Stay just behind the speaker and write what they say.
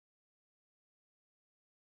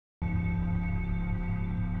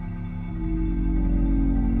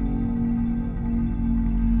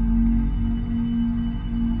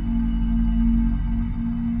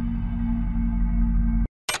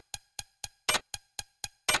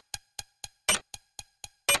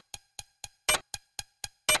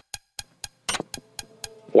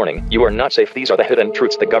Warning, you are not safe. These are the hidden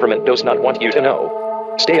truths the government does not want you to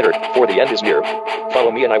know. Stay alert, for the end is near. Follow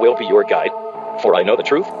me and I will be your guide. For I know the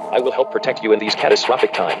truth, I will help protect you in these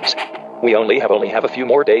catastrophic times. We only have a few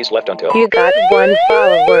more days left until— You got 1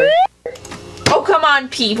 follower. Oh, come on,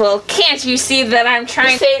 people. Can't you see that I'm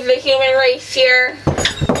trying to save the human race here?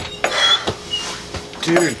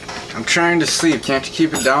 Dude, I'm trying to sleep. Can't you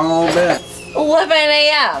keep it down a little bit? 11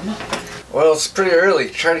 a.m. Well, it's pretty early.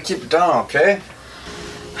 Try to keep it down, okay?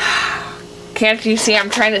 Can't you see I'm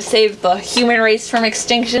trying to save the human race from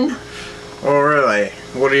extinction? Oh, really?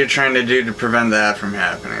 What are you trying to do to prevent that from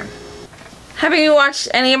happening? Have you watched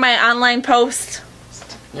any of my online posts?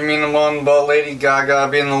 You mean the one about Lady Gaga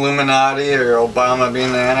being the Illuminati or Obama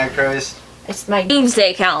being the Antichrist? It's my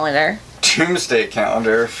doomsday calendar. Doomsday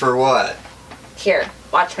calendar? For what? Here,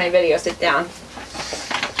 watch my video. Sit down.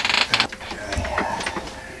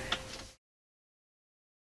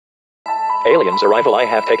 Aliens arrival. I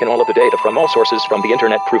have taken all of the data from all sources from the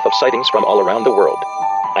internet, proof of sightings from all around the world.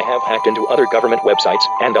 I have hacked into other government websites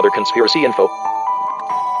and other conspiracy info.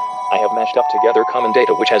 I have mashed up together common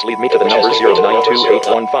data which has led me to the number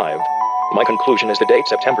 092815. My conclusion is the date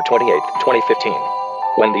September 28th, 2015.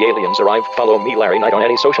 When the aliens arrive, follow me, Larry Knight, on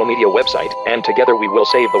any social media website, and together we will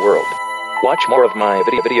save the world. Watch more of my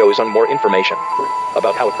videos on more information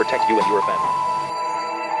about how to protect you and your family.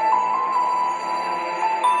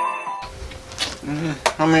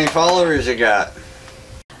 How many followers you got?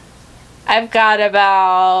 I've got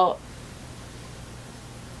about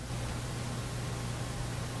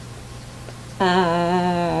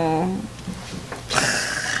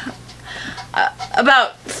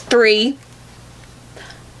about 3.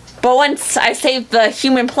 But once I save the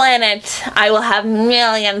human planet, I will have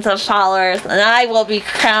millions of followers, and I will be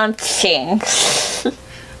crowned king.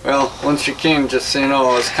 Well, once you're king, just so you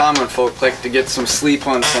know, as common folk like to get some sleep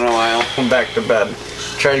once in a while. Come back to bed.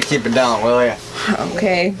 Try to keep it down, will ya?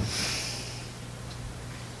 Okay.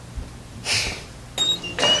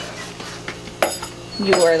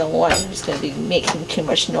 You are the one who's going to be making too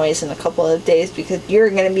much noise in a couple of days because you're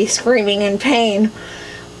going to be screaming in pain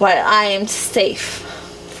while I am safe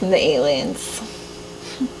from the aliens.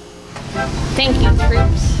 Thank you,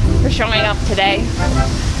 troops, for showing up today.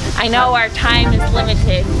 I know our time is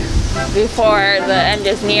limited before the end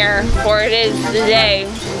is near, for it is the day,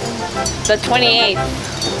 the 28th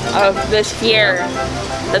of this year,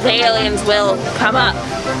 that the aliens will come up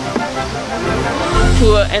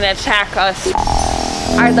and attack us.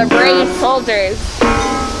 Are the brave soldiers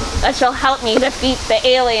that shall help me defeat the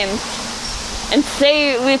aliens, and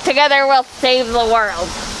together we'll save the world.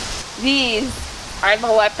 These are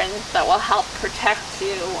the weapons that will help protect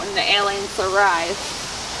you when the aliens arrive.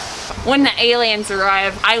 When the aliens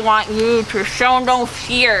arrive, I want you to show no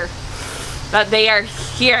fear that they are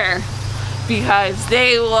here, because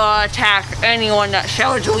they will attack anyone that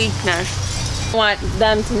shows weakness. I want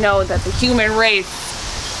them to know that the human race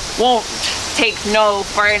won't take no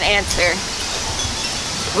for an answer.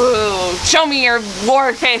 Ooh, show me your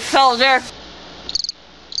war face, soldier.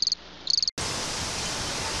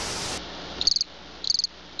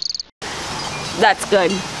 That's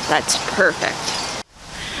good. That's perfect.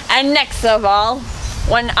 And next of all,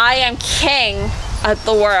 when I am king of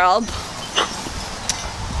the world,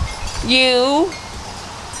 you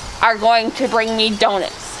are going to bring me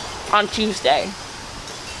donuts on Tuesday.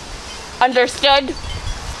 Understood?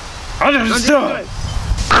 Understood!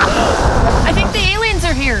 I think the aliens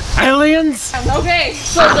are here. Aliens? Okay,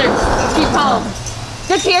 soldiers, keep calm.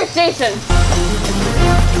 Get to your station.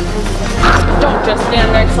 Don't just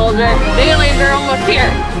stand there, soldier. The aliens are almost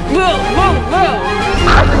here. Move, move, move.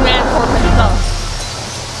 Every man for himself.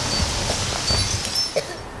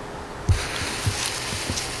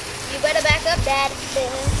 You better back up, Dad.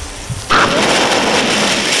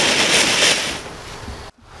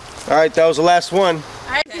 Alright, that was the last one.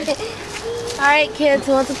 Alright, kids,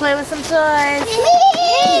 who wants to play with some toys?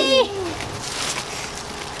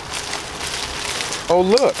 Oh,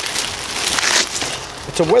 look.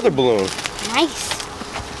 It's a weather balloon. Nice.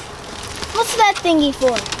 What's that thingy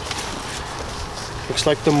for? Looks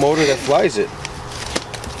like the motor that flies it.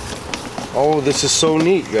 Oh, this is so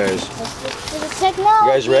neat, guys. For the technology.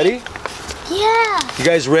 You guys ready? Yeah. You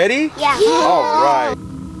guys ready? Yeah. All right.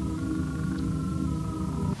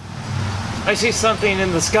 I see something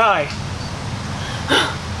in the sky.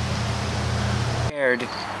 Scared.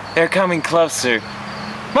 They're coming closer.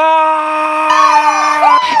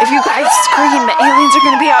 Ah! If you guys scream, the aliens are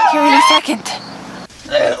going to be out here in a second.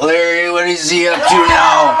 Larry, what is he up to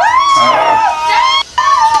now?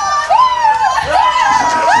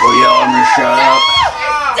 Will y'all ever shut up?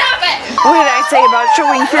 Stop it! What did I say about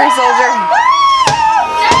showing fear, soldier?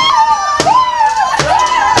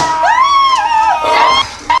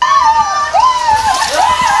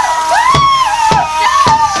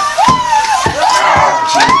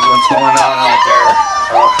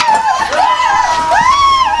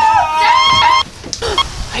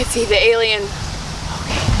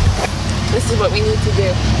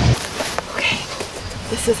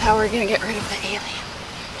 how we're gonna get rid of the alien.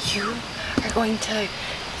 You are going to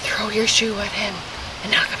throw your shoe at him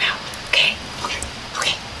and knock him out, okay? Okay.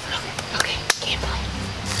 Game plan.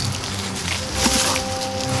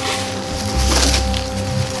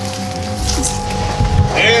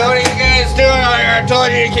 Hey, what are you guys doing out here? I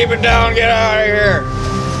told you to keep it down. Get out of here.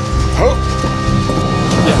 Oh.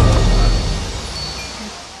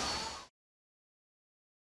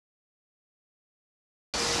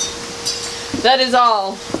 That is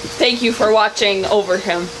all. Thank you for watching over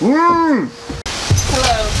him. Hello,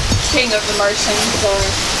 King of the Martians, or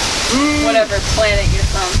whatever planet you're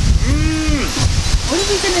from. What are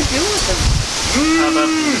we gonna do with him? How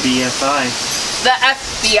about the BFI? The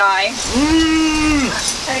FBI.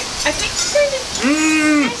 I think we're gonna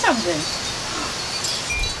say something.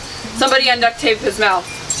 Somebody unduct tape his mouth.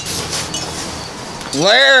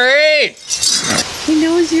 Larry! He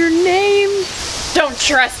knows your name. Don't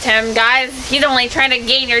trust him, guys. He's only trying to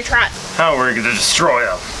gain your trust. How are we gonna destroy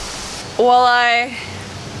him? Well, I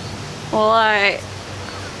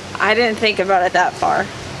didn't think about it that far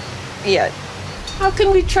yet. How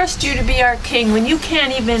can we trust you to be our king when you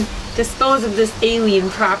can't even dispose of this alien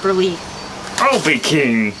properly? I'll be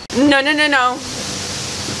king. No.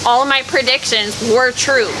 All of my predictions were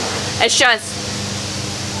true. It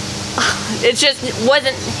just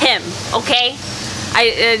wasn't him, okay?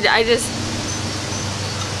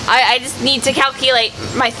 I just need to calculate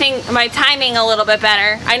my timing a little bit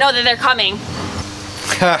better. I know that they're coming.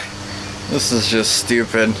 This is just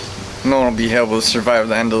stupid. No one will be able to survive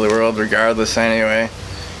the end of the world regardless anyway.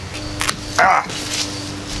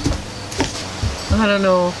 I don't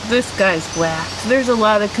know. This guy's whacked. There's a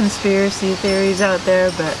lot of conspiracy theories out there,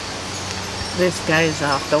 but this guy's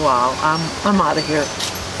off the wall. I'm out of here.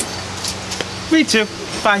 Me too.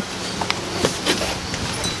 Bye.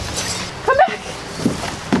 Come back.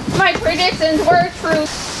 My predictions were true.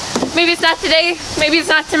 Maybe it's not today, maybe it's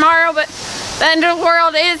not tomorrow, but the end of the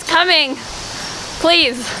world is coming.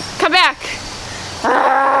 Please, come back.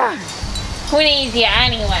 Who needs you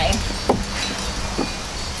anyway?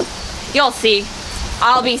 You'll see.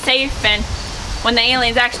 I'll be safe and when the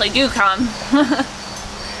aliens actually do come.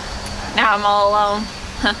 Now I'm all alone.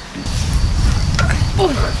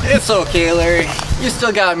 It's okay, Larry. You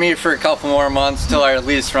still got me for a couple more months till our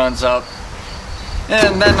lease runs up.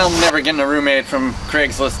 And then I'll never get a roommate from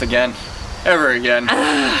Craigslist again. Ever again.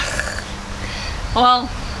 Well,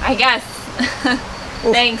 I guess.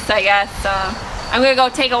 Thanks, I guess. I'm gonna go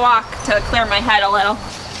take a walk to clear my head a little.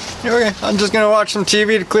 Okay, I'm just gonna watch some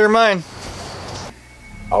TV to clear mine.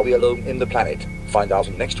 Are we alone in the planet? Find out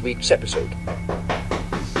in next week's episode.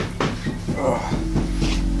 Oh,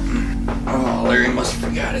 Larry must have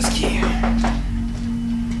forgot his key.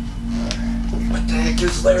 What the heck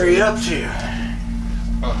is Larry up to?